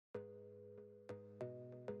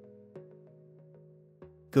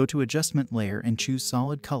Go to Adjustment layer and choose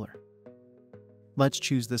Solid Color. Let's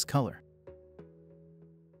choose this color.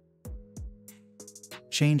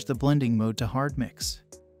 Change the blending mode to Hard Mix.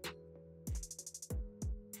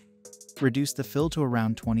 Reduce the fill to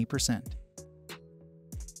around 20%.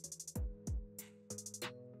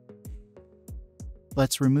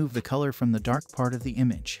 Let's remove the color from the dark part of the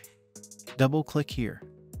image. Double-click here.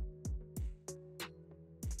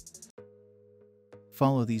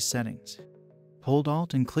 Follow these settings. Hold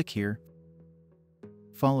Alt and click here.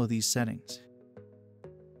 Follow these settings.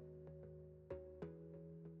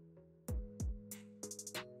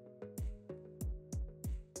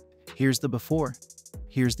 Here's the before,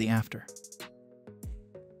 here's the after.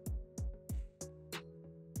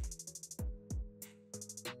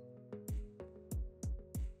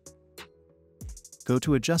 Go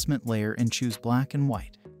to Adjustment layer and choose Black and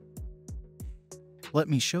White. Let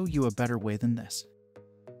me show you a better way than this.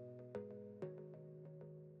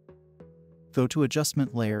 Go to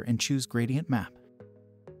Adjustment layer and choose Gradient Map.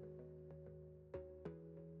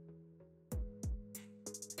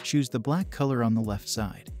 Choose the black color on the left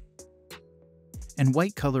side and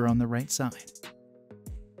white color on the right side.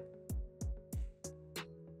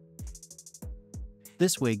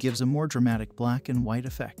 This way gives a more dramatic black and white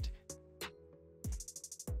effect.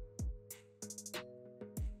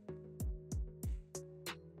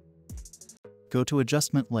 Go to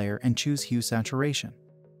Adjustment layer and choose Hue Saturation.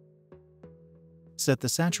 Set the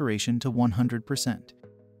saturation to 100%.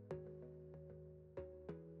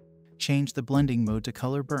 Change the blending mode to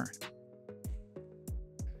Color Burn.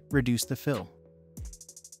 Reduce the fill.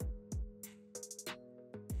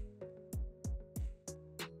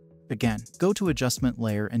 Again, go to Adjustment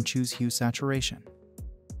layer and choose Hue Saturation.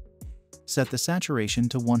 Set the saturation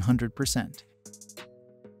to 100%.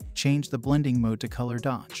 Change the blending mode to Color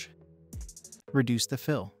Dodge. Reduce the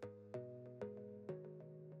fill.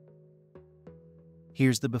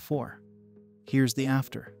 Here's the before. Here's the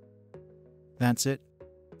after. That's it.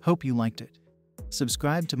 Hope you liked it.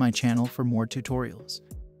 Subscribe to my channel for more tutorials.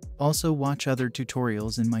 Also watch other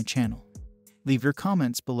tutorials in my channel. Leave your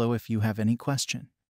comments below if you have any question.